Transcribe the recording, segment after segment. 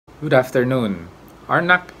Good afternoon. Our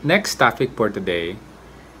next topic for today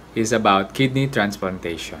is about kidney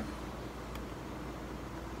transplantation.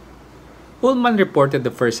 Ullman reported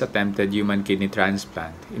the first attempted human kidney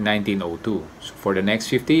transplant in 1902. So for the next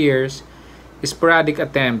 50 years, sporadic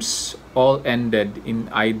attempts all ended in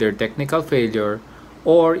either technical failure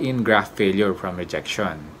or in graft failure from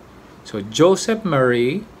rejection. So Joseph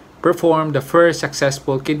Murray performed the first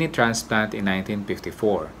successful kidney transplant in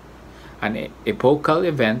 1954, an epochal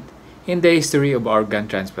event in the history of organ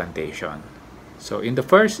transplantation. So in the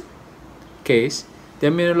first case, the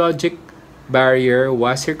immunologic barrier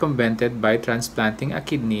was circumvented by transplanting a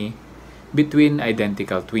kidney between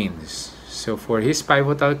identical twins. So for his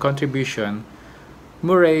pivotal contribution,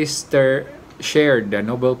 Murray shared the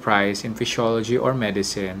Nobel Prize in Physiology or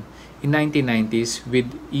Medicine in 1990s with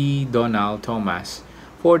E. Donald Thomas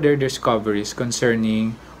for their discoveries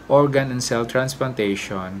concerning organ and cell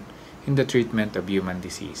transplantation in the treatment of human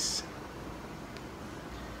disease.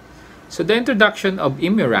 So the introduction of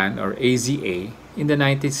Imuran or AZA in the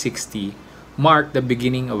 1960s marked the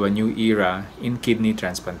beginning of a new era in kidney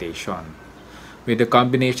transplantation, with the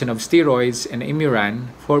combination of steroids and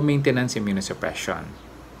Imuran for maintenance immunosuppression.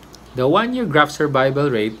 The one-year graft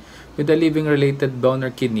survival rate with a living related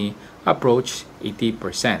donor kidney approached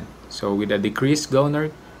 80%. So with a decreased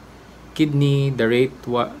donor kidney,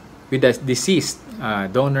 with a deceased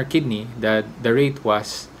donor kidney, the rate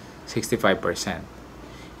was 65%.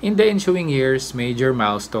 In the ensuing years, major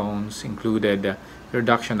milestones included the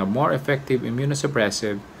reduction of more effective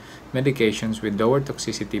immunosuppressive medications with lower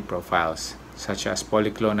toxicity profiles, such as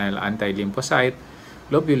polyclonal anti-lymphocyte,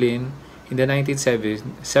 globulin in the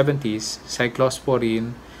 1970s,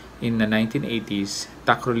 cyclosporine in the 1980s,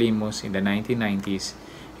 tacrolimus in the 1990s,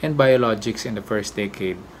 and biologics in the first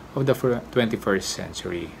decade of the 21st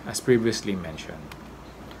century, as previously mentioned.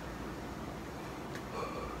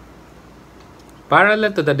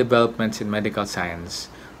 Parallel to the developments in medical science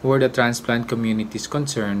were the transplant community's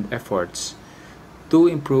concerned efforts to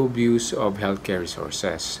improve use of healthcare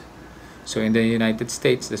resources. So in the United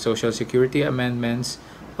States, the Social Security amendments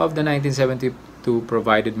of the 1972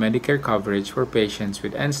 provided Medicare coverage for patients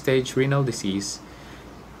with end-stage renal disease,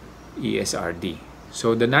 ESRD.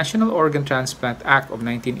 So the National Organ Transplant Act of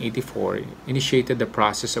 1984 initiated the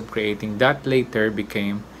process of creating that later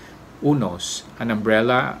became UNOS, an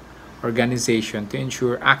umbrella organization to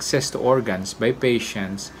ensure access to organs by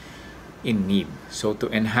patients in need. So to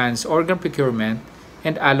enhance organ procurement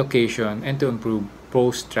and allocation and to improve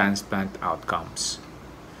post-transplant outcomes.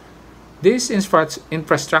 This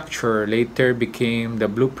infrastructure later became the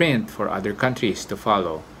blueprint for other countries to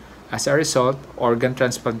follow. As a result, organ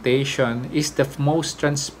transplantation is the most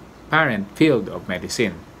transparent field of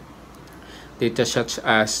medicine. Data such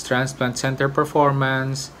as transplant center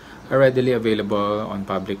performance are readily available on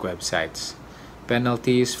public websites.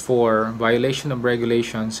 Penalties for violation of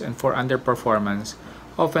regulations and for underperformance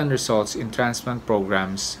often results in transplant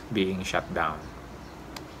programs being shut down.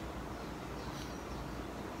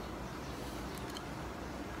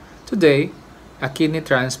 Today, a kidney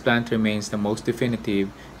transplant remains the most definitive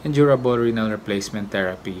and durable renal replacement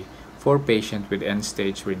therapy for patients with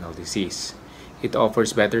end-stage renal disease. It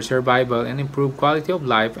offers better survival and improved quality of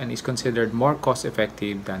life and is considered more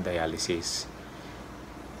cost-effective than dialysis.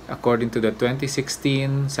 According to the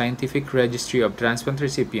 2016 Scientific Registry of Transplant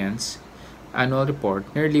Recipients annual report,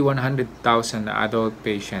 nearly 100,000 adult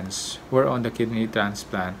patients were on the kidney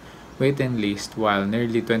transplant waiting list while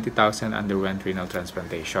nearly 20,000 underwent renal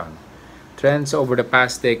transplantation. Trends over the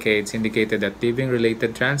past decades indicated that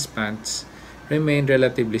living-related transplants remained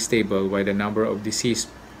relatively stable while the number of deceased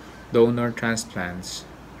donor transplants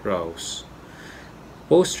rose.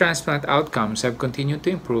 Post-transplant outcomes have continued to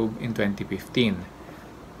improve in 2015.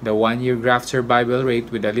 The one-year graft survival rate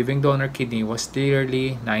with a living donor kidney was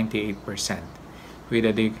nearly 98%. With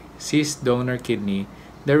a deceased donor kidney,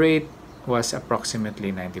 the rate was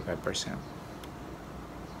approximately 95%.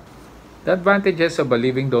 The advantages of a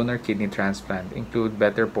living donor kidney transplant include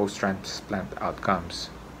better post-transplant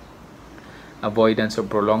outcomes, avoidance of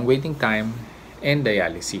prolonged waiting time and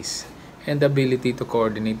dialysis, and the ability to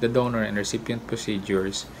coordinate the donor and recipient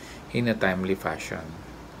procedures in a timely fashion.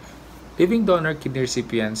 Living donor kidney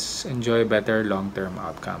recipients enjoy better long-term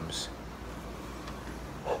outcomes.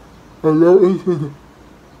 A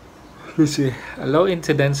low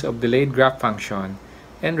incidence of delayed graft function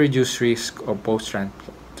and reduced risk of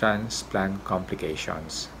post-transplant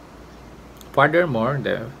complications. Furthermore,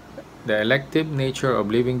 the elective nature of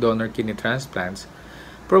living donor kidney transplants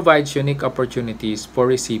provides unique opportunities for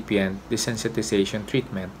recipient desensitization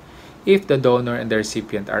treatment if the donor and the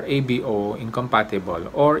recipient are ABO incompatible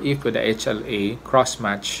or if the HLA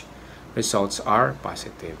cross-match results are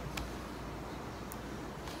positive.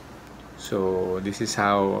 So this is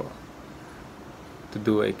how to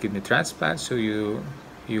do a kidney transplant. So you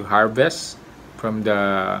harvest from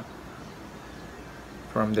the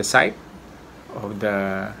site of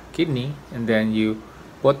the kidney, and then you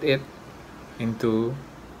put it into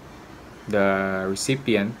the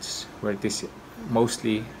recipients where it is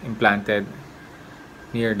mostly implanted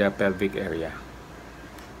near the pelvic area.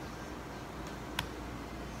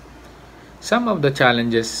 Some of the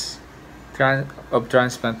challenges of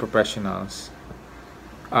transplant professionals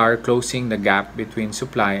are closing the gap between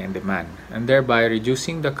supply and demand, and thereby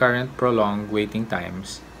reducing the current prolonged waiting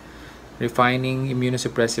times, refining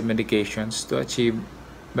immunosuppressive medications to achieve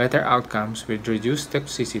better outcomes with reduced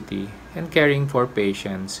toxicity, and caring for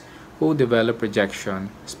patients who develop rejection,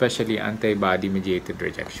 especially antibody-mediated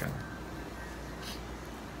rejection.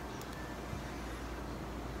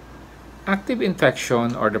 Active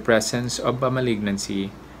infection or the presence of a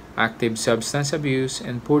malignancy, active substance abuse,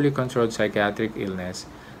 and poorly controlled psychiatric illness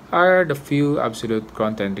are the few absolute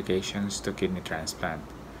contraindications to kidney transplant.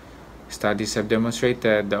 Studies have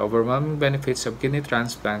demonstrated the overwhelming benefits of kidney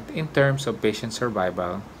transplant in terms of patient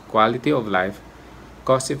survival, quality of life,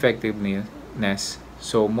 cost effectiveness,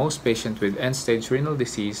 so most patients with end-stage renal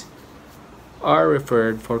disease are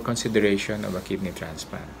referred for consideration of a kidney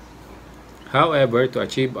transplant. However, to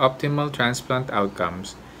achieve optimal transplant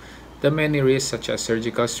outcomes, the many risks such as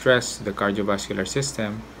surgical stress to the cardiovascular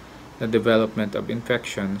system, the development of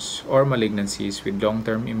infections or malignancies with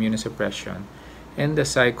long-term immunosuppression, and the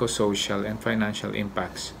psychosocial and financial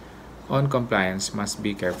impacts on compliance must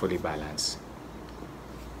be carefully balanced.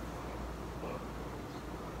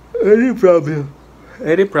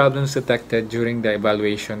 Any problems detected during the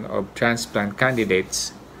evaluation of transplant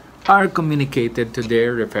candidates are communicated to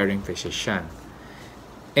their referring physician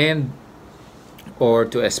and or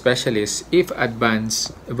to a specialist if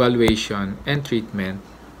advanced evaluation and treatment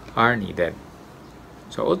are needed.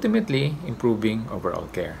 So ultimately, improving overall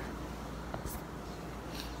care.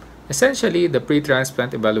 Essentially, the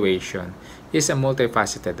pre-transplant evaluation is a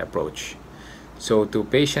multifaceted approach. So to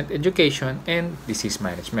patient education and disease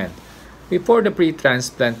management. Before the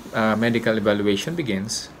pre-transplant medical evaluation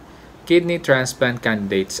begins, kidney transplant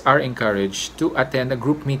candidates are encouraged to attend a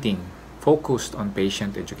group meeting focused on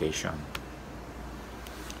patient education.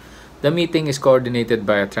 The meeting is coordinated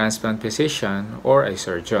by a transplant physician or a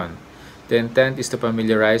surgeon. The intent is to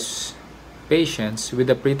familiarize patients with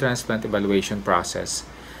the pre-transplant evaluation process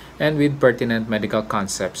and with pertinent medical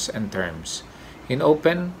concepts and terms. In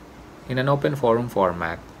an open forum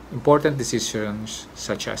format, important decisions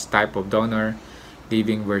such as type of donor,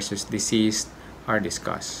 living versus deceased, are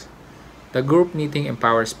discussed. The group meeting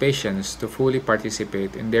empowers patients to fully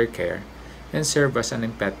participate in their care and serve as an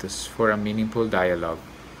impetus for a meaningful dialogue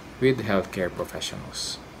with healthcare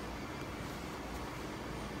professionals.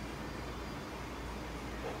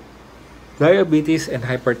 Diabetes and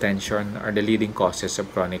hypertension are the leading causes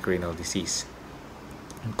of chronic renal disease.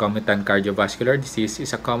 Concomitant cardiovascular disease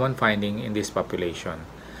is a common finding in this population.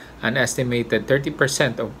 An estimated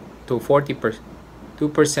 30% to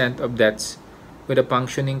 42% of deaths with a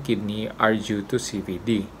functioning kidney are due to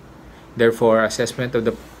CVD. Therefore, assessment of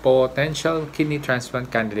the potential kidney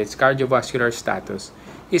transplant candidate's cardiovascular status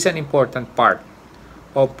is an important part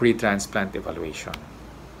of pre-transplant evaluation.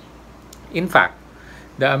 In fact,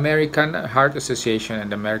 the American Heart Association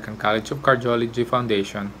and the American College of Cardiology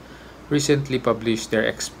Foundation recently published their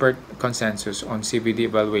expert consensus on CVD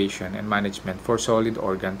evaluation and management for solid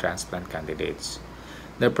organ transplant candidates.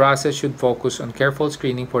 The process should focus on careful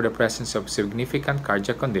screening for the presence of significant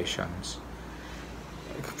cardiac conditions,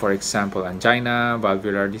 for example, angina,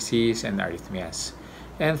 valvular disease, and arrhythmias,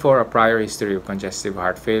 and for a prior history of congestive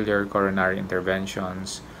heart failure, coronary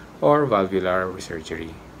interventions, or valvular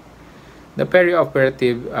resurgery. The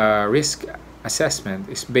perioperative risk assessment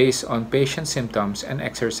is based on patient symptoms and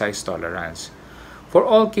exercise tolerance. For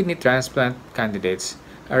all kidney transplant candidates,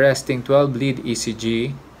 a resting 12-lead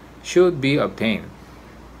ECG should be obtained.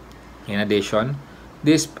 In addition, in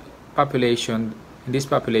this population,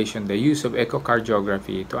 the use of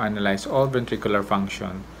echocardiography to analyze all ventricular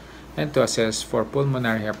function and to assess for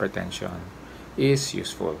pulmonary hypertension is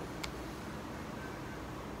useful.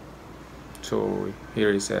 So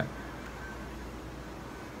here is an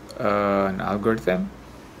algorithm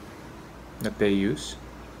that they use.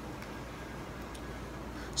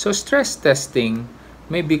 So stress testing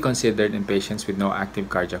may be considered in patients with no active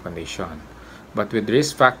cardiac condition, but with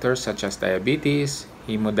risk factors such as diabetes,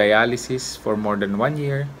 hemodialysis for more than 1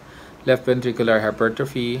 year, left ventricular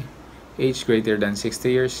hypertrophy, age greater than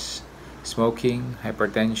 60 years, smoking,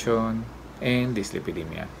 hypertension, and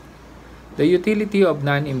dyslipidemia. The utility of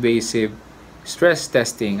non-invasive stress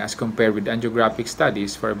testing as compared with angiographic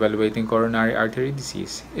studies for evaluating coronary artery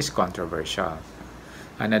disease is controversial.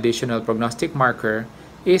 An additional prognostic marker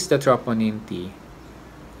is the troponin T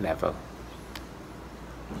level.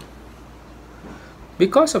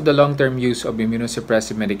 Because of the long-term use of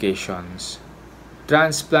immunosuppressive medications,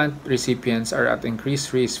 transplant recipients are at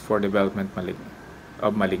increased risk for development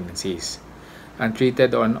of malignancies.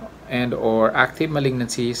 Untreated and/or active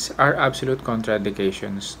malignancies are absolute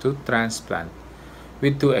contraindications to transplant,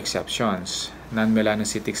 with two exceptions: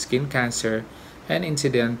 non-melanocytic skin cancer and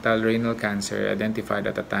incidental renal cancer identified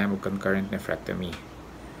at the time of concurrent nephrectomy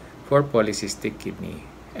for polycystic kidney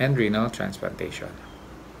and renal transplantation.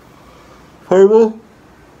 For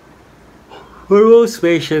most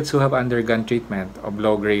patients who have undergone treatment of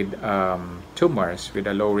low-grade tumors with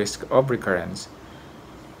a low risk of recurrence,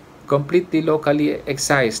 completely locally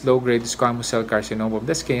excised low-grade squamous cell carcinoma of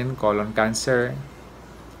the skin, colon cancer,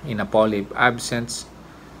 in a polyp, absence,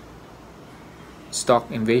 stalk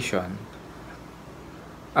invasion,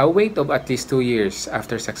 a wait of at least 2 years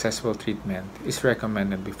after successful treatment is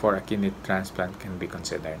recommended before a kidney transplant can be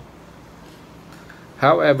considered.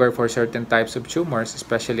 However, for certain types of tumors,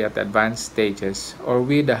 especially at advanced stages or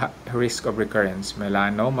with a risk of recurrence,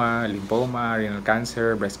 melanoma, lymphoma, renal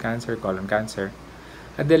cancer, breast cancer, colon cancer,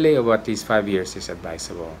 a delay of at least 5 years is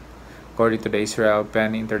advisable. According to the Israel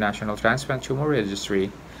Penn International Transplant Tumor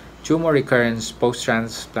Registry, tumor recurrence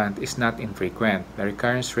post-transplant is not infrequent. The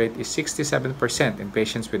recurrence rate is 67% in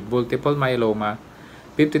patients with multiple myeloma,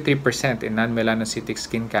 53% in non-melanocytic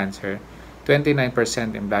skin cancer,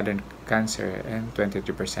 29% in bladder cancer, and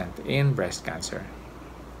 23% in breast cancer.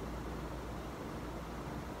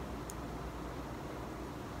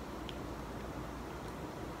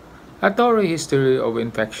 A thorough history of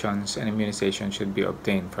infections and immunization should be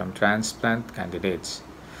obtained from transplant candidates.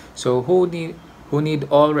 So who need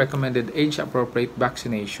all recommended age-appropriate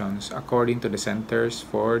vaccinations according to the Centers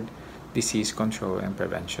for Disease Control and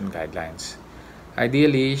Prevention guidelines.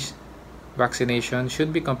 Ideally, vaccination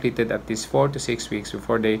should be completed at least 4 to 6 weeks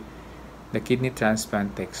before the kidney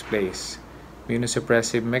transplant takes place.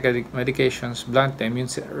 Immunosuppressive medications blunt the immune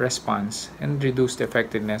response and reduce the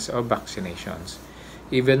effectiveness of vaccinations.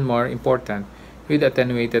 Even more important, with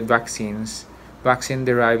attenuated vaccines,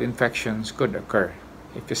 vaccine-derived infections could occur.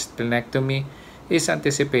 If a splenectomy is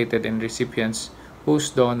anticipated in recipients whose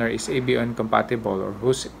donor is ABO compatible or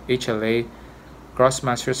whose HLA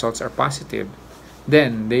cross-match results are positive,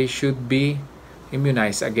 then they should be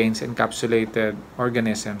immunized against encapsulated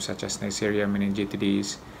organisms such as Neisseria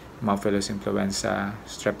meningitidis, Haemophilus influenza,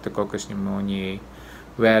 Streptococcus pneumoniae,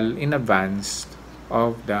 well in advance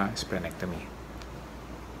of the splenectomy.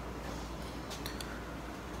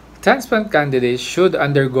 Transplant candidates should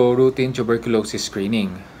undergo routine tuberculosis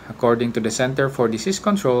screening. According to the Center for Disease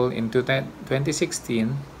Control, in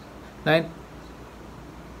 2016,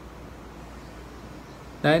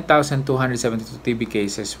 9,272 TB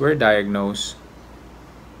cases were diagnosed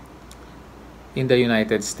in the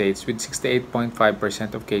United States, with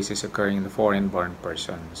 68.5% of cases occurring in the foreign-born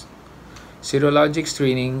persons. Serologic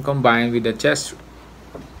screening combined with the chest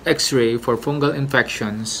X-ray for fungal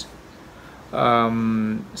infections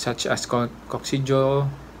such as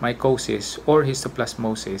coccidioidomycosis or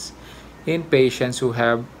histoplasmosis in patients who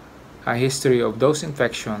have a history of those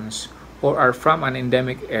infections or are from an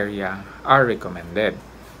endemic area are recommended.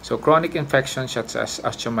 So chronic infections such as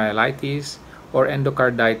osteomyelitis or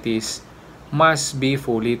endocarditis must be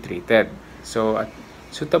fully treated. So a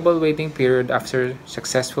suitable waiting period after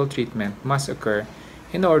successful treatment must occur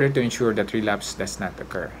in order to ensure that relapse does not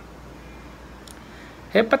occur.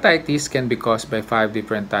 Hepatitis can be caused by 5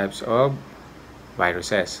 different types of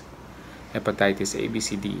viruses. Hepatitis A, B,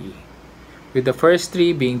 C, D, E. With the first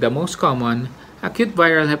 3 being the most common, acute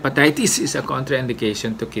viral hepatitis is a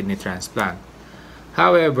contraindication to kidney transplant.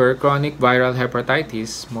 However, chronic viral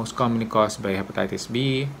hepatitis, most commonly caused by hepatitis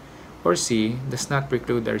B or C, does not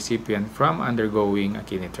preclude the recipient from undergoing a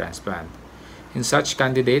kidney transplant. In such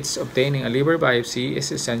candidates, obtaining a liver biopsy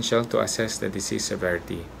is essential to assess the disease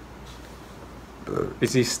severity.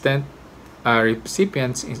 Resistant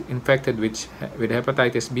recipients infected with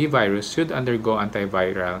hepatitis B virus should undergo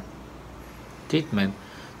antiviral treatment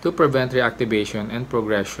to prevent reactivation and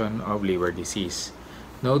progression of liver disease.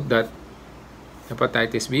 Note that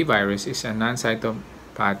hepatitis B virus is a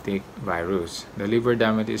non-cytopathic virus. The liver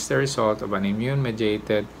damage is the result of an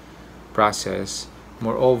immune-mediated process.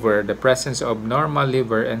 Moreover, the presence of normal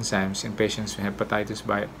liver enzymes in patients with hepatitis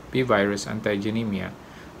B virus antigenemia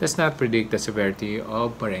does not predict the severity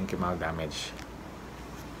of parenchymal damage.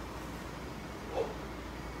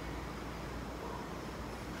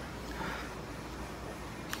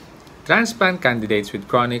 Transplant candidates with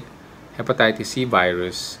chronic hepatitis C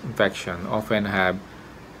virus infection often have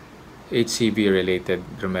HCV-related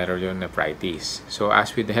glomerulonephritis. So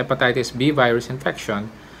as with the hepatitis B virus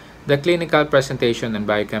infection, the clinical presentation and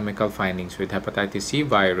biochemical findings with hepatitis C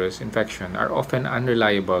virus infection are often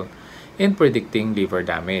unreliable in predicting liver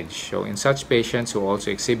damage. So in such patients who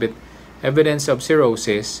also exhibit evidence of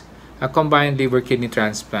cirrhosis, a combined liver-kidney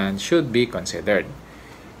transplant should be considered.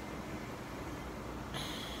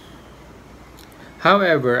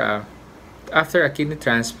 However, after a kidney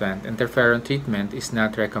transplant, interferon treatment is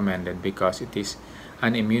not recommended because it is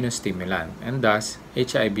an immunostimulant and thus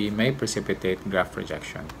HIV may precipitate graft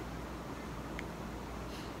rejection.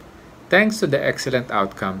 Thanks to the excellent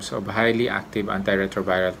outcomes of highly active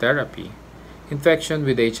antiretroviral therapy, infection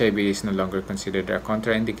with HIV is no longer considered a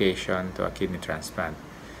contraindication to a kidney transplant.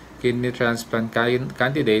 Kidney transplant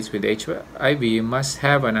candidates with HIV must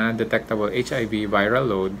have an undetectable HIV viral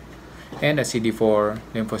load and a CD4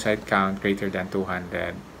 lymphocyte count greater than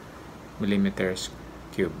 200 millimeters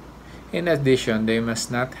cubed. In addition, they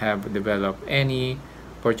must not have developed any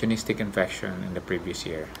opportunistic infection in the previous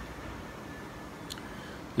year.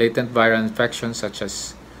 Latent viral infections such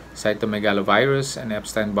as cytomegalovirus and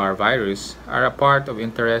Epstein-Barr virus are a part of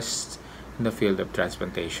interest in the field of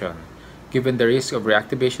transplantation, given the risk of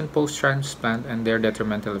reactivation post-transplant and their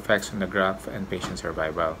detrimental effects on the graft and patient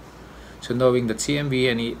survival. So knowing that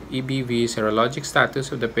CMV and EBV serologic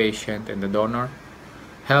status of the patient and the donor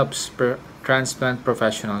helps transplant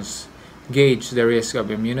professionals gauge the risk of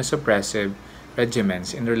immunosuppressive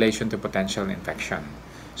regimens in relation to potential infection.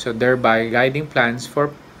 So thereby guiding plans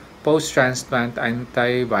for post-transplant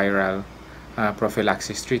antiviral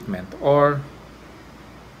prophylaxis treatment or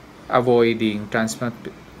avoiding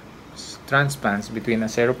transplants between a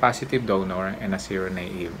seropositive donor and a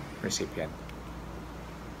seronaive recipient.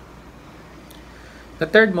 The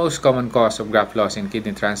third most common cause of graft loss in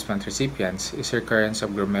kidney transplant recipients is recurrence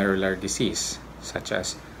of glomerular disease, such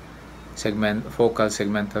as focal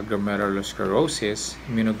segmental glomerulosclerosis,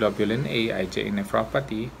 immunoglobulin A IgA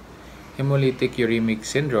nephropathy, hemolytic uremic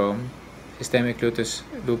syndrome, systemic lupus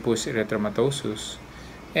erythematosus,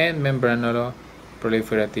 and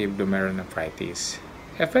membranoproliferative glomerulonephritis.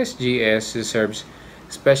 FSGS deserves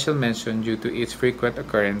special mention due to its frequent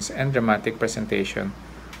occurrence and dramatic presentation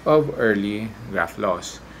of early graft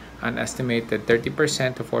loss. An estimated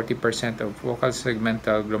 30% to 40% of focal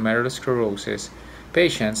segmental glomerulosclerosis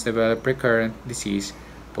patients develop recurrent disease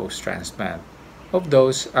post-transplant. Of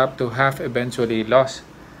those, up to half eventually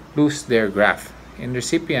lose their graft. In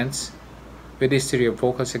recipients with history of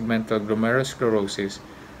focal segmental glomerulosclerosis,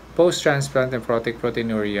 post-transplant nephrotic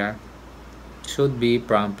proteinuria should be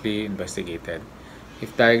promptly investigated.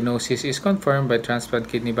 If diagnosis is confirmed by transplant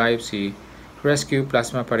kidney biopsy, rescue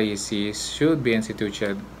plasmapheresis should be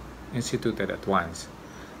instituted at once.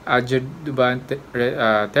 Adjuvant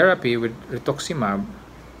therapy with rituximab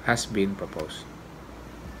has been proposed.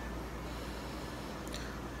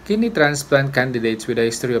 Kidney transplant candidates with a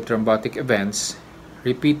history of thrombotic events,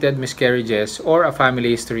 repeated miscarriages, or a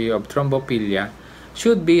family history of thrombophilia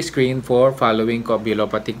should be screened for following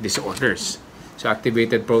coagulopathic disorders. So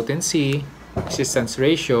activated protein C, resistance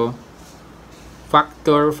ratio,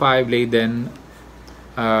 factor V Leiden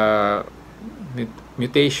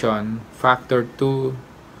mutation, factor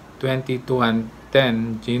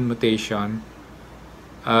 22210 gene mutation,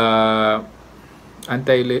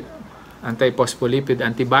 antiphospholipid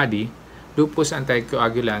antibody, lupus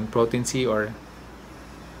anticoagulant, protein C or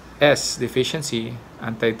S deficiency,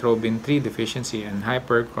 antithrombin 3 deficiency, and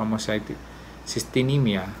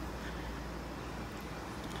hyperchromocysteinemia.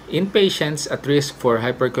 In patients at risk for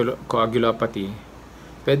hypercoagulopathy,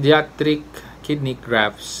 pediatric kidney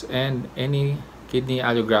grafts and any kidney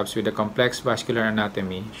allografts with a complex vascular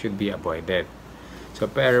anatomy should be avoided. So a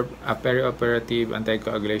perioperative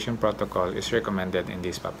anticoagulation protocol is recommended in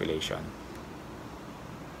this population.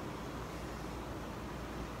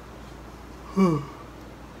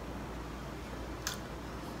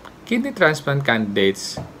 Kidney transplant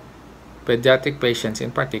candidates, pediatric patients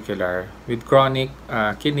in particular, with chronic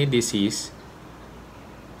kidney disease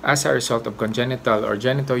as a result of congenital or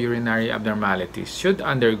genitourinary abnormalities should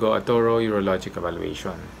undergo a thorough urologic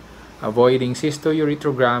evaluation. Avoiding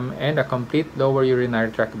cystourethrogram and a complete lower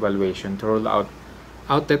urinary tract evaluation to rule out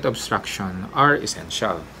outlet obstruction are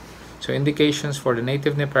essential. So indications for the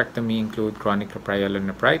native nephrectomy include chronic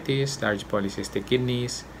pyelonephritis, large polycystic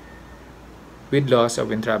kidneys with loss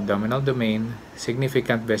of intra-abdominal domain,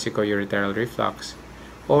 significant vesicoureteral reflux,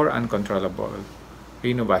 or uncontrollable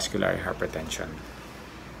renovascular hypertension.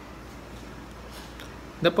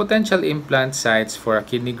 The potential implant sites for a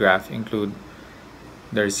kidney graft include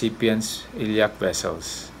the recipient's iliac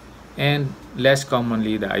vessels, and less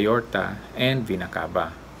commonly the aorta and vena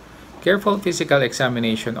cava. Careful physical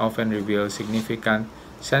examination often reveals significant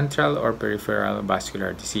central or peripheral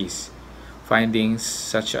vascular disease. Findings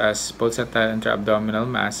such as pulsatile intra-abdominal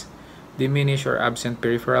mass, diminished or absent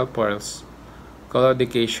peripheral pulse,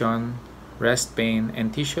 claudication, rest pain,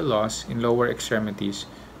 and tissue loss in lower extremities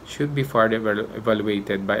should be further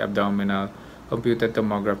evaluated by abdominal computed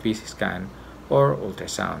tomography scan or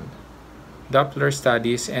ultrasound. Doppler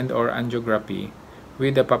studies and/or angiography.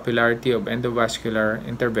 With the popularity of endovascular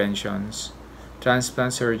interventions,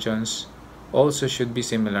 transplant surgeons also should be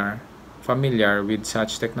familiar with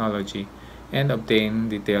such technology and obtain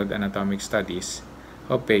detailed anatomic studies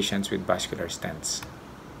of patients with vascular stents.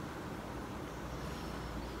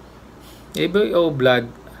 ABO blood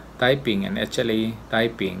typing and HLA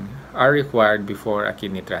typing are required before a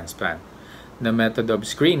kidney transplant. The method of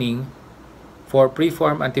screening for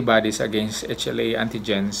preformed antibodies against HLA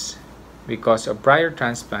antigens because of prior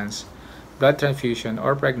transplants, blood transfusion,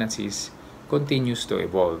 or pregnancies continues to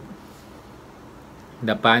evolve.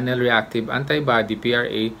 The panel reactive antibody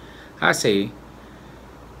PRA assay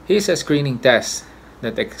is a screening test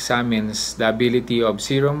that examines the ability of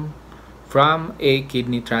serum from a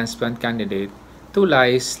kidney transplant candidate to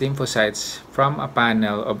lyse lymphocytes from a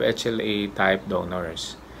panel of HLA-type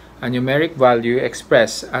donors. A numeric value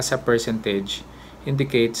expressed as a percentage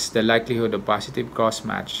indicates the likelihood of positive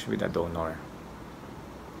cross-match with a donor.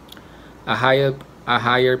 A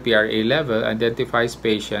higher PRA level identifies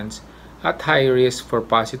patients at high risk for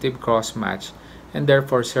positive cross-match and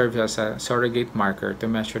therefore serves as a surrogate marker to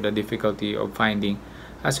measure the difficulty of finding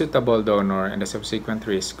a suitable donor and the subsequent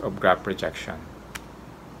risk of graft rejection.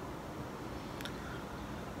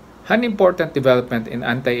 An important development in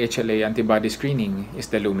anti-HLA antibody screening is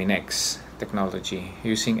the Luminex technology,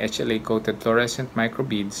 using HLA-coated fluorescent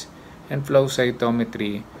microbeads and flow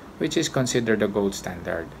cytometry, which is considered the gold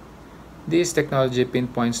standard. This technology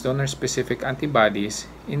pinpoints donor-specific antibodies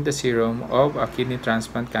in the serum of a kidney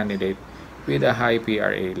transplant candidate with a high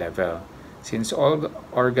PRA level. Since all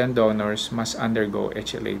organ donors must undergo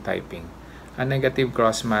HLA typing, a negative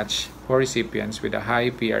cross-match for recipients with a high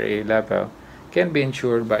PRA level can be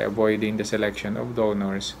ensured by avoiding the selection of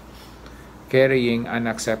donors carrying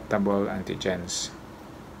unacceptable antigens.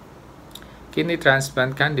 Kidney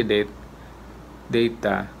transplant candidate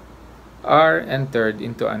data are entered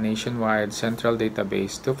into a nationwide central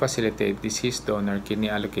database to facilitate deceased donor kidney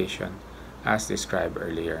allocation as described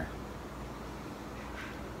earlier.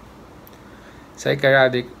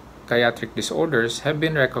 Psychiatric disorders have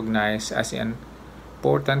been recognized as an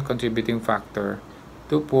important contributing factor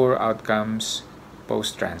to poor outcomes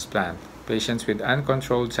post-transplant. Patients with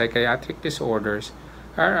uncontrolled psychiatric disorders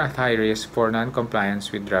are at high risk for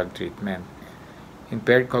non-compliance with drug treatment,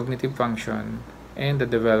 impaired cognitive function, and the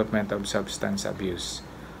development of substance abuse.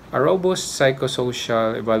 A robust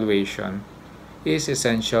psychosocial evaluation is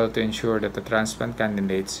essential to ensure that the transplant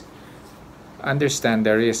candidates understand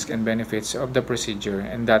the risks and benefits of the procedure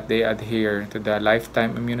and that they adhere to the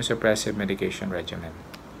lifetime immunosuppressive medication regimen.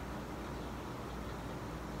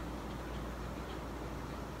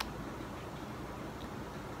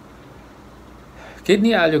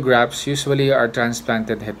 Kidney allografts usually are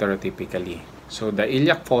transplanted heterotypically. So the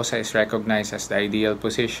iliac fossa is recognized as the ideal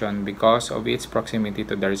position because of its proximity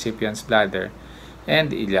to the recipient's bladder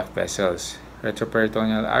and iliac vessels.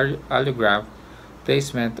 Retroperitoneal allograft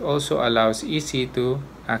placement also allows easy to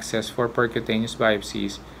access for percutaneous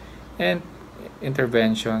biopsies and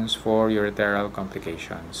interventions for ureteral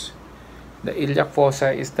complications. The iliac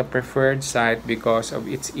fossa is the preferred site because of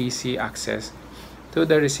its easy access to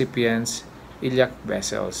the recipient's iliac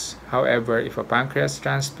vessels. However, if a pancreas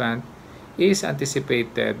transplant is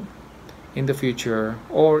anticipated in the future,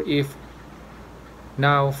 or if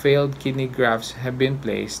now failed kidney grafts have been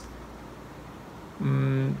placed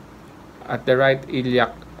at the right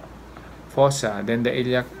iliac fossa, then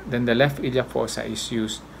the left iliac fossa is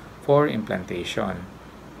used for implantation.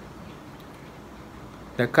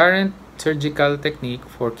 The current surgical technique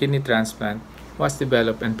for kidney transplant was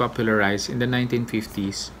developed and popularized in the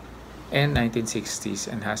 1950s and 1960s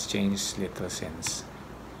and has changed little since.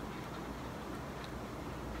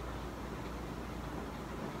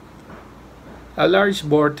 A large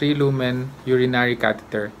bore 3-lumen urinary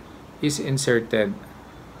catheter is inserted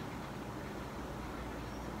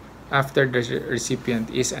after the recipient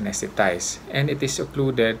is anesthetized, and it is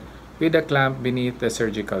occluded with a clamp beneath the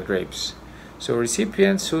surgical drapes. So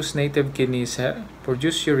recipients whose native kidneys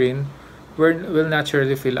produce urine will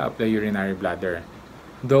naturally fill up the urinary bladder.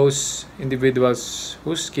 Those individuals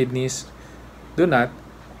whose kidneys do not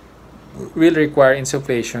will require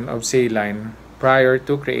insufflation of saline prior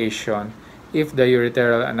to creation if the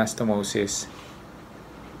ureteral anastomosis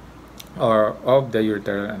or of the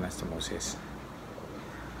ureteral anastomosis.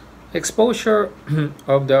 Exposure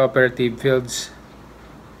of the operative fields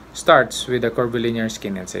starts with a curvilinear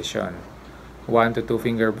skin incision, 1 to 2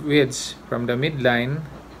 finger widths from the midline,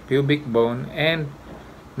 pubic bone, and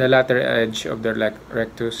the lateral edge of the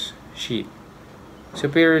rectus sheath.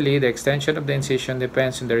 Superiorly, the extension of the incision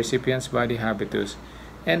depends on the recipient's body habitus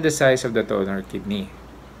and the size of the donor kidney.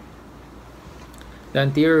 The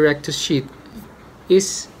anterior rectus sheath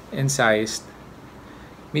is incised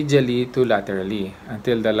medially to laterally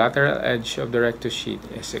until the lateral edge of the rectus sheath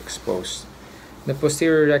is exposed. The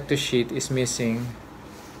posterior rectus sheath is missing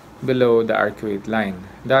below the arcuate line,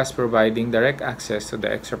 thus providing direct access to the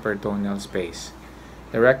extraperitoneal space.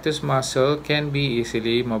 The rectus muscle can be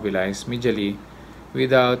easily mobilized medially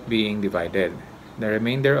without being divided. The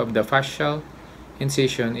remainder of the fascial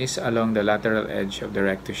incision is along the lateral edge of the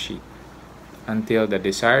rectus sheath until the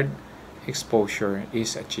desired exposure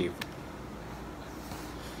is achieved.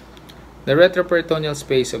 The retroperitoneal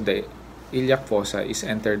space of the iliac fossa is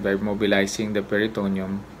entered by mobilizing the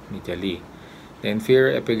peritoneum medially. The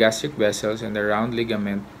inferior epigastric vessels and the round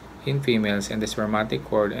ligament in females and the spermatic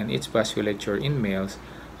cord and its vasculature in males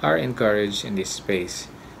are encouraged in this space.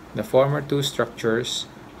 The former two structures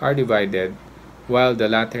are divided, while the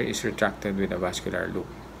latter is retracted with a vascular loop.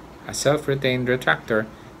 A self-retained retractor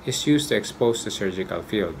is used to expose the surgical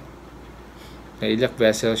field. The iliac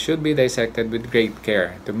vessel should be dissected with great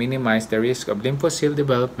care to minimize the risk of lymphocyte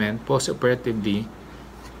development postoperatively.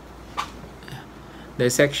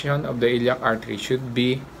 Dissection of the iliac artery should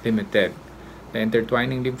be limited. The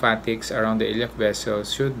intertwining lymphatics around the iliac vessel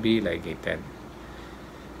should be ligated.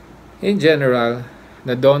 In general,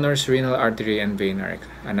 the donor's renal artery and vein are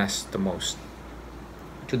anastomosed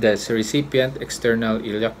to the recipient external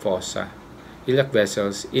iliac fossa, iliac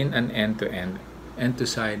vessels in an end-to-end,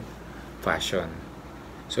 end-to-side fashion.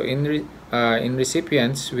 So in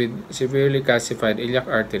recipients with severely calcified iliac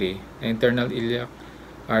artery, the internal iliac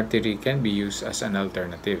artery can be used as an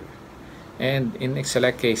alternative. And in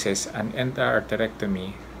select cases, an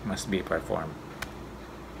endarterectomy must be performed.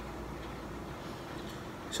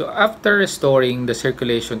 So after restoring the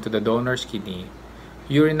circulation to the donor's kidney,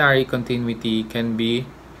 urinary continuity can be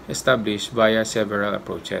established via several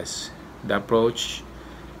approaches. The approach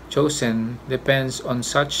chosen depends on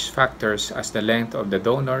such factors as the length of the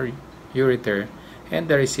donor ureter and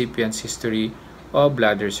the recipient's history of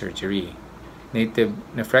bladder surgery, native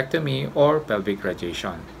nephrectomy, or pelvic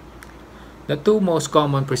radiation. The two most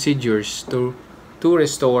common procedures to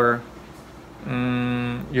restore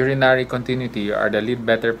urinary continuity are the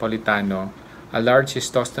Leadbetter-Politano. A large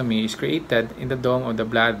cystostomy is created in the dome of the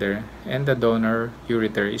bladder and the donor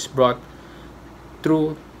ureter is brought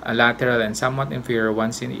through a lateral and somewhat inferior 1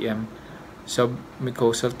 cm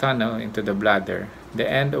submucosal tunnel into the bladder, the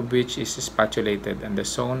end of which is spatulated and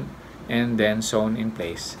then sewn in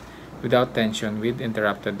place without tension with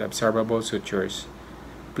interrupted absorbable sutures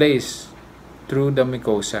placed through the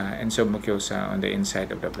mucosa and submucosa on the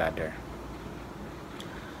inside of the bladder.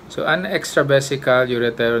 So an extravesical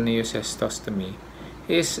ureteroneocystostomy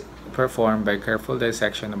is performed by careful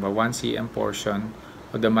dissection of a 1 cm portion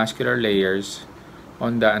of the muscular layers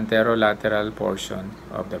on the anterolateral portion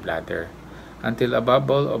of the bladder until a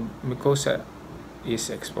bubble of mucosa is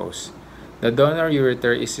exposed. The donor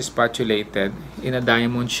ureter is spatulated in a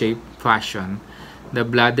diamond-shaped fashion. The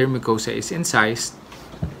bladder mucosa is incised.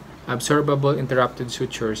 Absorbable interrupted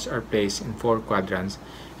sutures are placed in 4 quadrants,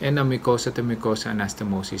 and a mucosa-to-mucosa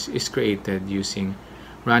anastomosis is created using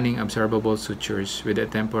running absorbable sutures with a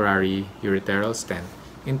temporary ureteral stent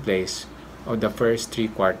in place of the first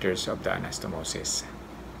 3/4 of the anastomosis.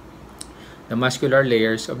 The muscular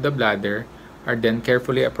layers of the bladder are then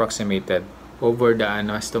carefully approximated over the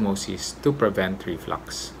anastomosis to prevent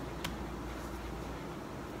reflux.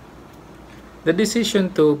 The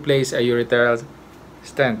decision to place a ureteral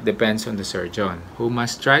stent depends on the surgeon, who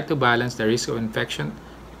must try to balance the risk of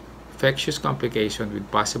infectious complication with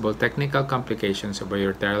possible technical complications of a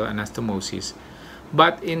ureteral anastomosis,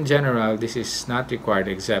 but in general, this is not required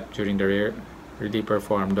except during the rarely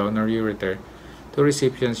performed donor ureter to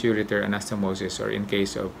recipient's ureter anastomosis or in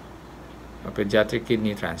case of a pediatric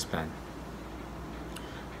kidney transplant.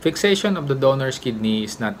 Fixation of the donor's kidney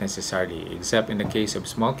is not necessary, except in the case of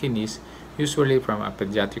small kidneys, usually from a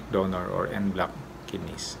pediatric donor or en bloc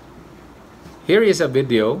kidneys. Here is a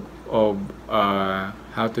video of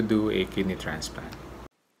how to do a kidney transplant.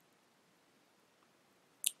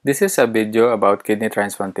 This is a video about kidney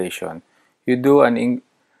transplantation. You do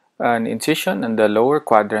an incision in the lower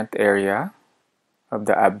quadrant area of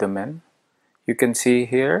the abdomen. You can see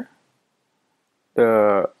here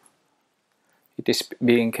it is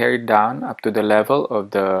being carried down up to the level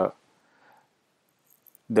of the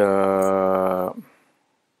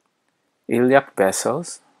iliac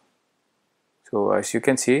vessels. So as you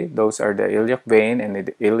can see, those are the iliac vein and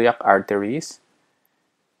the iliac arteries.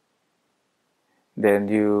 Then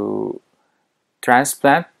you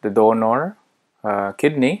transplant the donor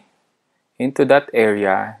kidney into that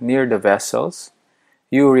area near the vessels.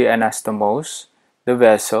 You reanastomose the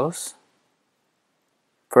vessels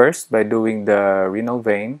first by doing the renal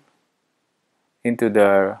vein into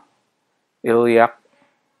the iliac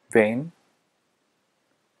vein.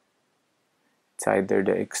 It's either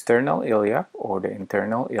the external iliac or the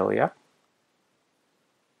internal iliac.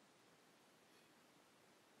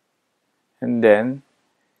 And then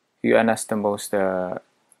you anastomose the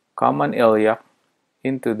common iliac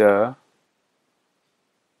into the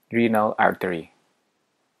renal artery.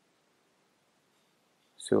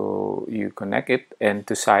 So you connect it end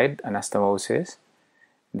to side anastomosis.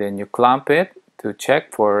 Then you clamp it to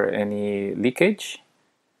check for any leakage.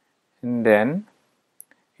 And then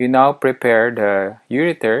you now prepare the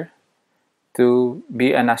ureter to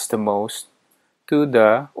be anastomosed to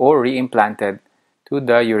the or reimplanted to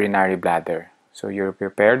the urinary bladder. So you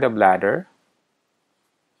prepare the bladder,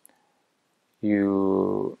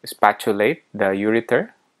 you spatulate the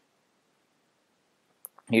ureter,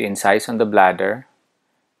 you incise on the bladder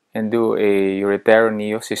and do a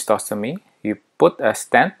ureteroneocystostomy. You put a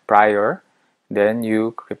stent prior, then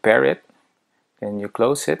you prepare it, then you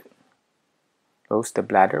close it, close the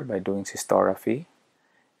bladder by doing cystography,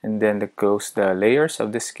 and then close the layers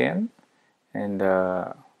of the skin and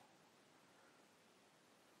the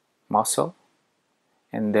muscle,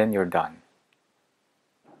 and then you're done.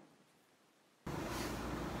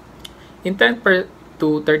 In 10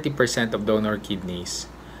 to 30% of donor kidneys,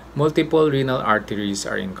 multiple renal arteries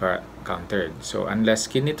are encountered. So unless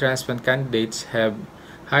kidney transplant candidates have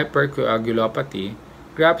hypercoagulopathy,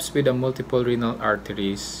 grafts with multiple renal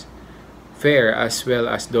arteries fare as well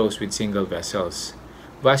as those with single vessels.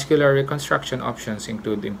 Vascular reconstruction options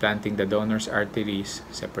include implanting the donor's arteries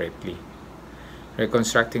separately,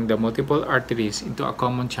 reconstructing the multiple arteries into a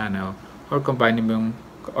common channel, or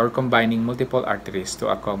combining multiple arteries to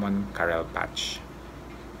a common Carrel patch.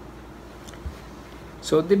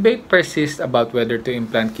 So debate persists about whether to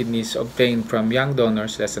implant kidneys obtained from young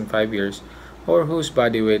donors less than 5 years or whose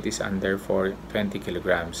body weight is under 20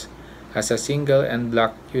 kilograms as a single en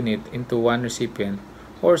bloc unit into one recipient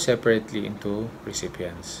or separately into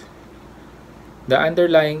recipients. The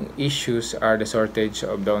underlying issues are the shortage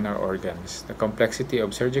of donor organs, the complexity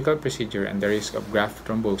of surgical procedure, and the risk of graft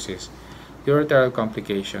thrombosis, ureteral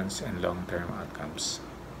complications, and long-term outcomes.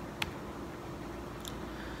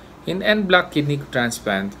 In en bloc kidney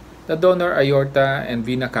transplant, the donor aorta and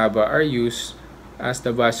vena cava are used as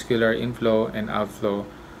the vascular inflow and outflow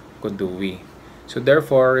conduit. So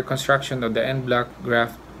therefore, reconstruction of the en bloc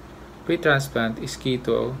graft pre-transplant is key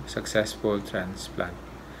to successful transplant.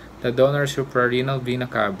 The donor's suprarenal vena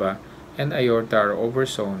cava and aorta are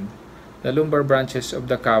oversewn. The lumbar branches of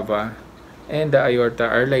the cava and the aorta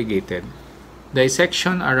are ligated.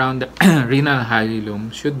 Dissection around the renal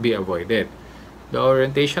hilum should be avoided. The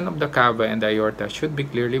orientation of the cava and the aorta should be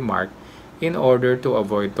clearly marked in order to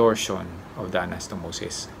avoid torsion of the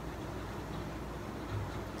anastomosis.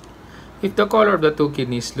 If the color of the two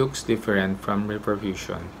kidneys looks different from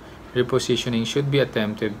reperfusion, repositioning should be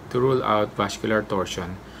attempted to rule out vascular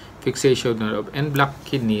torsion. Fixation of en bloc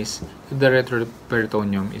kidneys to the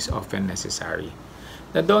retroperitoneum is often necessary.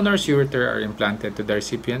 The donor's ureter are implanted to the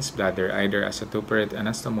recipient's bladder either as a two-period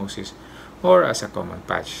anastomosis or as a common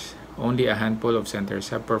patch. Only a handful of centers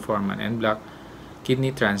have performed an en bloc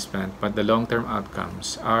kidney transplant, but the long-term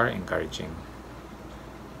outcomes are encouraging.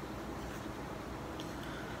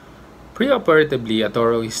 Preoperatively, a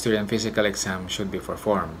thorough history and physical exam should be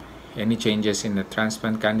performed. Any changes in the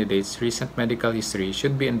transplant candidate's recent medical history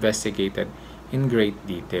should be investigated in great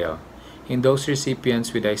detail. In those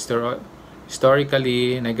recipients with a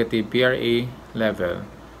historically negative PRA level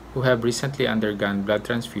who have recently undergone blood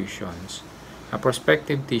transfusions, a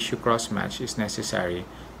prospective tissue cross-match is necessary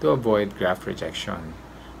to avoid graft rejection.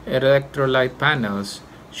 Electrolyte panels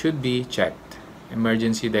should be checked.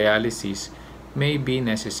 Emergency dialysis may be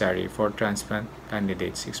necessary for transplant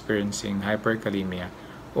candidates experiencing hyperkalemia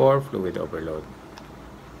or fluid overload.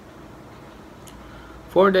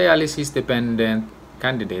 For dialysis-dependent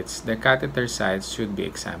candidates, the catheter sites should be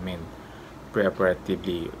examined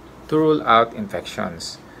preoperatively to rule out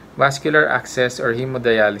infections. Vascular access or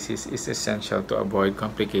hemodialysis is essential to avoid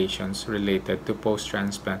complications related to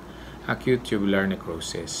post-transplant acute tubular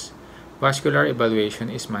necrosis. Vascular evaluation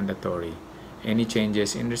is mandatory. Any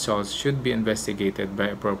changes in results should be investigated by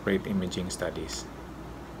appropriate imaging studies.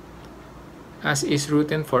 As is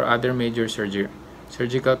routine for other major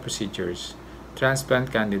surgical procedures,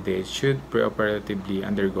 transplant candidates should preoperatively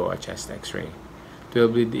undergo a chest X-ray,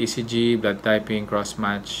 12-lead ECG, blood typing,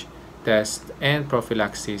 cross-match test, and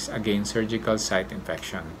prophylaxis against surgical site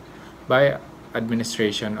infection by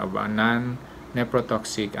administration of a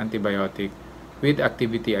non-nephrotoxic antibiotic with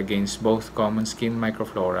activity against both common skin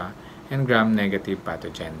microflora and gram-negative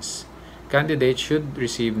pathogens. Candidates should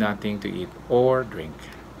receive nothing to eat or drink.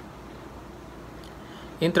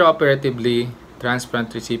 Intraoperatively,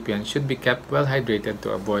 transplant recipients should be kept well hydrated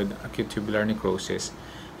to avoid acute tubular necrosis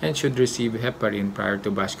and should receive heparin prior to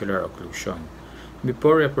vascular occlusion.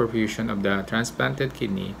 Before reperfusion of the transplanted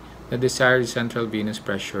kidney, the desired central venous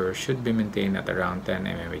pressure should be maintained at around 10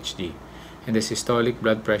 mmHg, and the systolic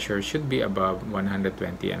blood pressure should be above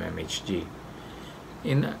 120 mmHg.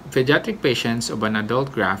 In pediatric patients of an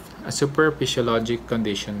adult graft, a supraphysiologic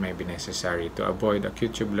condition may be necessary to avoid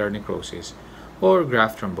acute tubular necrosis or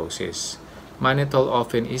graft thrombosis. Mannitol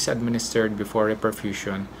often is administered before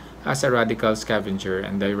reperfusion as a radical scavenger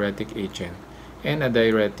and diuretic agent, and a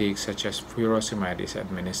diuretic such as furosemide is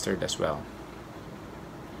administered as well.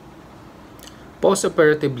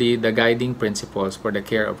 Postoperatively, the guiding principles for the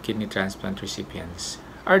care of kidney transplant recipients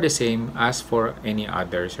are the same as for any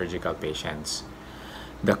other surgical patients.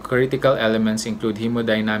 The critical elements include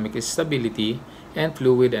hemodynamic stability and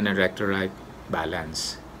fluid and electrolyte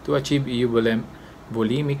balance. To achieve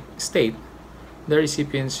euvolemic state, the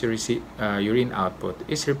recipient's urine output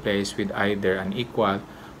is replaced with either an equal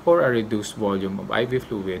or a reduced volume of IV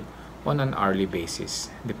fluid on an hourly basis,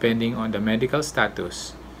 depending on the medical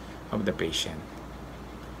status of the patient.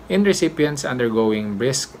 In recipients undergoing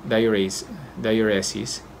brisk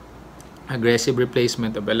diuresis, aggressive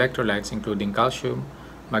replacement of electrolytes including calcium,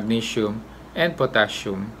 magnesium, and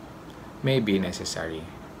potassium may be necessary.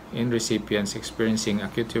 In recipients experiencing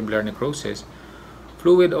acute tubular necrosis,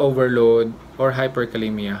 fluid overload or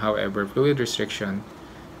hyperkalemia, however, fluid restriction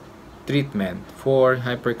treatment for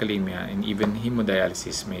hyperkalemia and even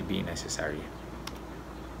hemodialysis may be necessary.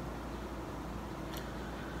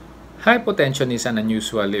 Hypotension is an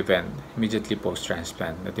unusual event immediately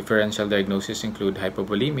post-transplant. The differential diagnoses include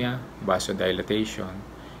hypovolemia, vasodilatation,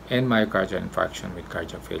 and myocardial infarction with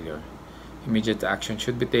cardiac failure. Immediate action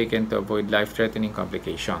should be taken to avoid life-threatening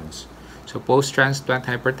complications. So post-transplant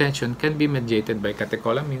hypertension can be mediated by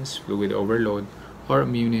catecholamines, fluid overload, or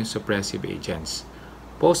immunosuppressive agents.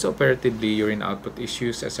 Post-operatively, urine output is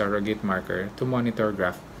used as a surrogate marker to monitor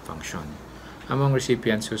graft function. Among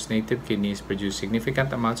recipients whose native kidneys produce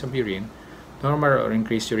significant amounts of urine, normal or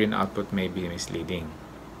increased urine output may be misleading.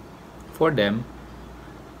 For them,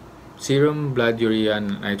 serum blood urea,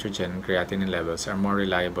 nitrogen, and creatinine levels are more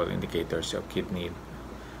reliable indicators of kidney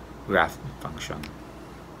graft function.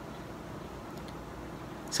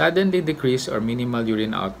 Suddenly decreased or minimal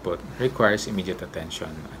urine output requires immediate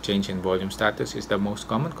attention. A change in volume status is the most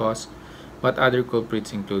common cause, but other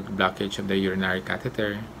culprits include blockage of the urinary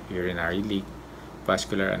catheter, urinary leak,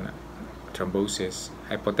 vascular thrombosis,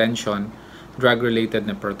 hypotension, drug-related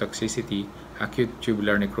nephrotoxicity, acute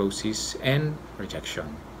tubular necrosis, and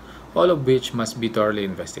rejection, all of which must be thoroughly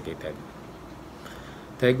investigated.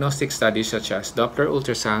 Diagnostic studies such as Doppler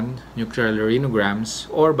ultrasound, nuclear urinograms,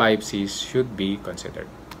 or biopsies should be considered.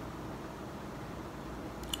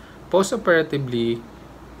 Postoperatively,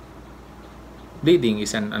 bleeding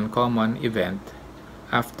is an uncommon event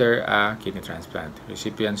after a kidney transplant.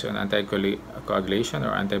 Recipients on anticoagulation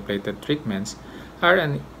or antiplatelet treatments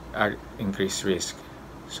are increased risk.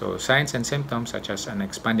 So signs and symptoms such as an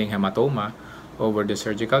expanding hematoma over the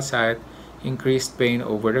surgical site, increased pain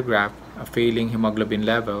over the graft, a failing hemoglobin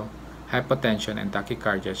level, hypotension, and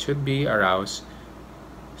tachycardia should be aroused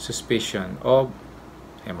suspicion of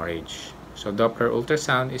hemorrhage. So Doppler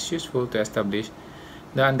ultrasound is useful to establish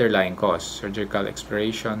the underlying cause. Surgical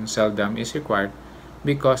exploration seldom is required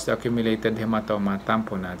because the accumulated hematoma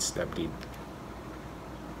tamponates the bleed.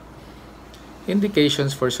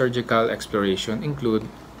 Indications for surgical exploration include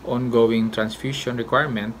ongoing transfusion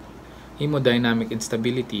requirement, hemodynamic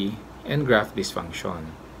instability, and graft dysfunction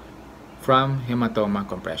from hematoma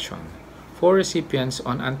compression. For recipients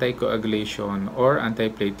on anticoagulation or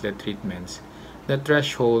antiplatelet treatments, the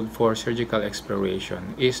threshold for surgical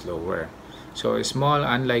exploration is lower. So small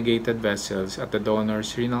unligated vessels at the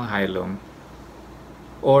donor's renal hilum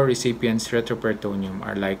or recipient's retroperitoneum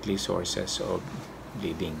are likely sources of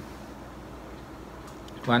bleeding.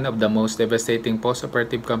 One of the most devastating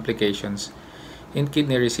postoperative complications in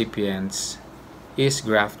kidney recipients is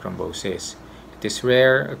graft thrombosis. It is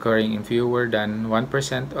rare, occurring in fewer than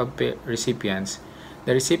 1% of recipients.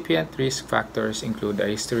 The recipient risk factors include a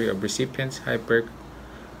history of recipients'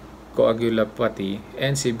 hypercoagulopathy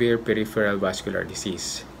and severe peripheral vascular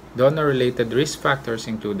disease. Donor-related risk factors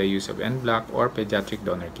include the use of en bloc or pediatric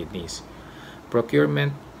donor kidneys,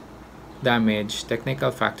 procurement damage,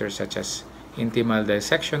 technical factors such as intimal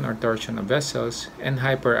dissection or torsion of vessels, and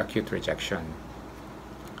hyperacute rejection.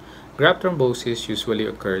 Graft thrombosis usually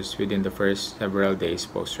occurs within the first several days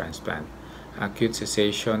post-transplant. Acute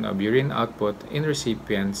cessation of urine output in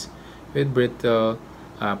recipients with brittle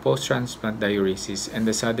post-transplant diuresis and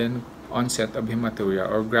the sudden onset of hematuria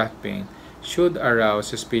or graft pain should arouse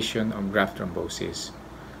suspicion of graft thrombosis.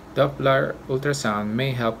 Doppler ultrasound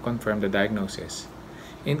may help confirm the diagnosis.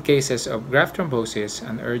 In cases of graft thrombosis,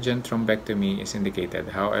 an urgent thrombectomy is indicated.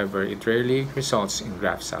 However, it rarely results in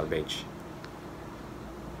graft salvage.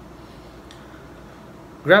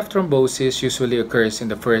 Graft thrombosis usually occurs in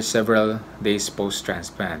the first several days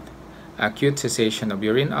post-transplant. Acute cessation of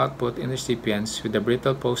urine output in recipients with a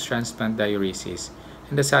brittle post-transplant diuresis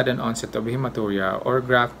and the sudden onset of hematuria or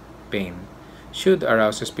graft pain should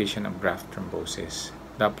arouse suspicion of graft thrombosis.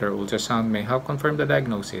 Doppler ultrasound may help confirm the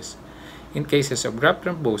diagnosis. In cases of graft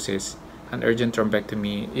thrombosis, an urgent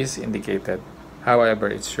thrombectomy is indicated. However,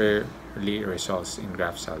 it rarely results in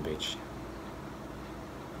graft salvage.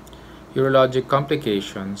 Urologic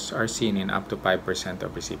complications are seen in up to 5%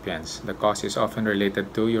 of recipients. The cause is often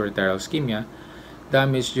related to ureteral ischemia,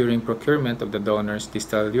 damage during procurement of the donor's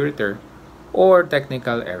distal ureter, or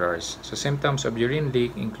technical errors. So symptoms of urine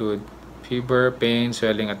leak include fever, pain,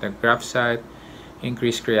 swelling at the graft site,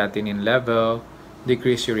 increased creatinine level,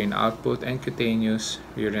 decreased urine output, and cutaneous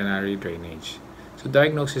urinary drainage. So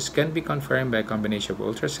diagnosis can be confirmed by a combination of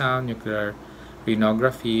ultrasound, nuclear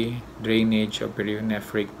renography, drainage of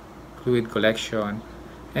perionephric fluid collection,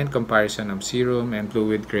 and comparison of serum and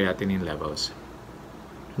fluid creatinine levels.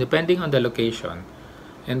 Depending on the location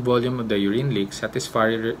and volume of the urine leak,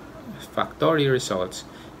 satisfactory results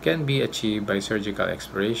can be achieved by surgical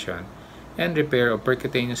exploration and repair of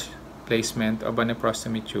percutaneous placement of a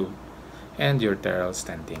nephrostomy tube and ureteral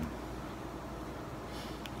stenting.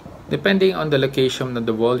 Depending on the location and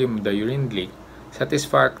the volume of the urine leak,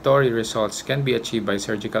 satisfactory results can be achieved by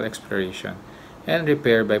surgical exploration and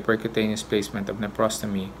repair by percutaneous placement of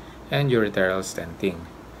nephrostomy and ureteral stenting.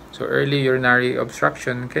 So early urinary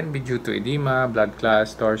obstruction can be due to edema, blood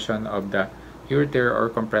clots, torsion of the ureter, or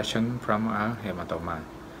compression from a hematoma.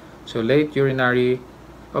 So late urinary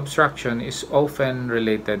obstruction is often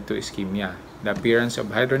related to ischemia. The appearance of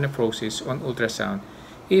hydronephrosis on ultrasound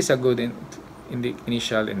is a good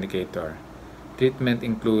initial indicator. Treatment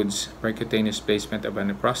includes percutaneous placement of a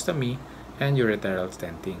nephrostomy and ureteral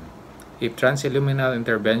stenting. If transilluminal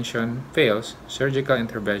intervention fails, surgical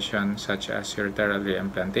intervention such as ureteral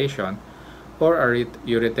reimplantation or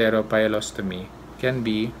ureteropyelostomy can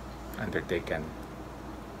be undertaken.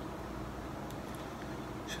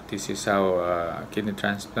 So this is how kidney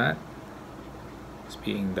transplant is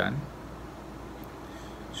being done.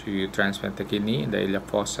 So you transplant the kidney in the ila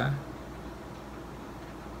fossa.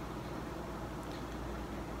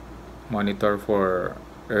 Monitor for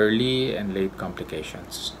early and late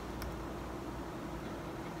complications.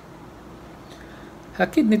 A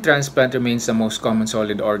kidney transplant remains the most common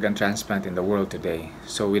solid organ transplant in the world today.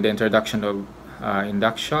 So with the introduction of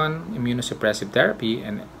induction immunosuppressive therapy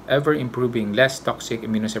and ever-improving less toxic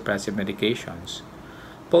immunosuppressive medications,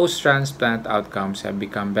 post-transplant outcomes have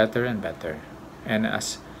become better and better. And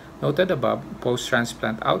as noted above,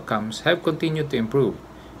 post-transplant outcomes have continued to improve.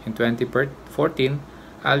 In 2014,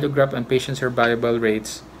 allograft and patient survival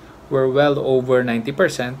rates were well over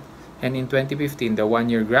 90%, and in 2015, the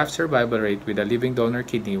one-year graft survival rate with a living donor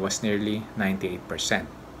kidney was nearly 98%.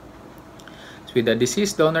 So with a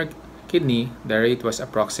deceased donor kidney, the rate was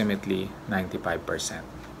approximately 95%.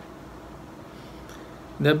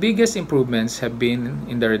 The biggest improvements have been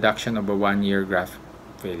in the reduction of a one-year graft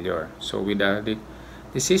failure. So with a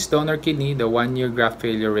deceased donor kidney, the one-year graft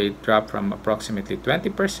failure rate dropped from approximately 20%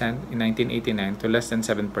 in 1989 to less than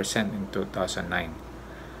 7% in 2009.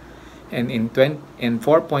 And in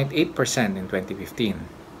 4.8% in 2015.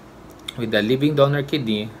 With the living donor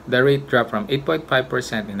kidney, the rate dropped from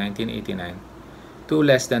 8.5% in 1989 to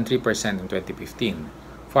less than 3% in 2015.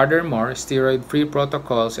 Furthermore, steroid-free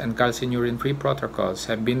protocols and calcineurin-free protocols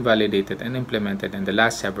have been validated and implemented in the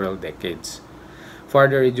last several decades,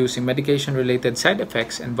 further reducing medication-related side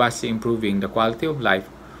effects and vastly improving the quality of life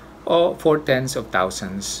for tens of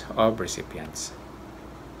thousands of recipients.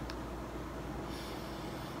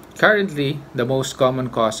 Currently, the most common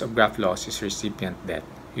cause of graft loss is recipient death,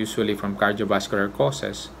 usually from cardiovascular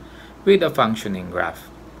causes with a functioning graft.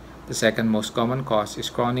 The second most common cause is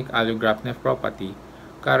chronic allograft nephropathy,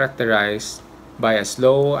 characterized by a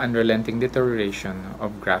slow, unrelenting deterioration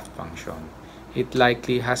of graft function. It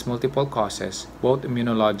likely has multiple causes, both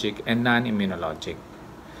immunologic and non-immunologic.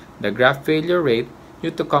 The graft failure rate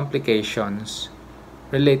due to complications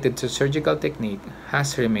related to surgical technique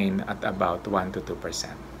has remained at about 1 to 2%.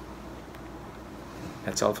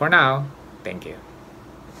 That's all for now. Thank you.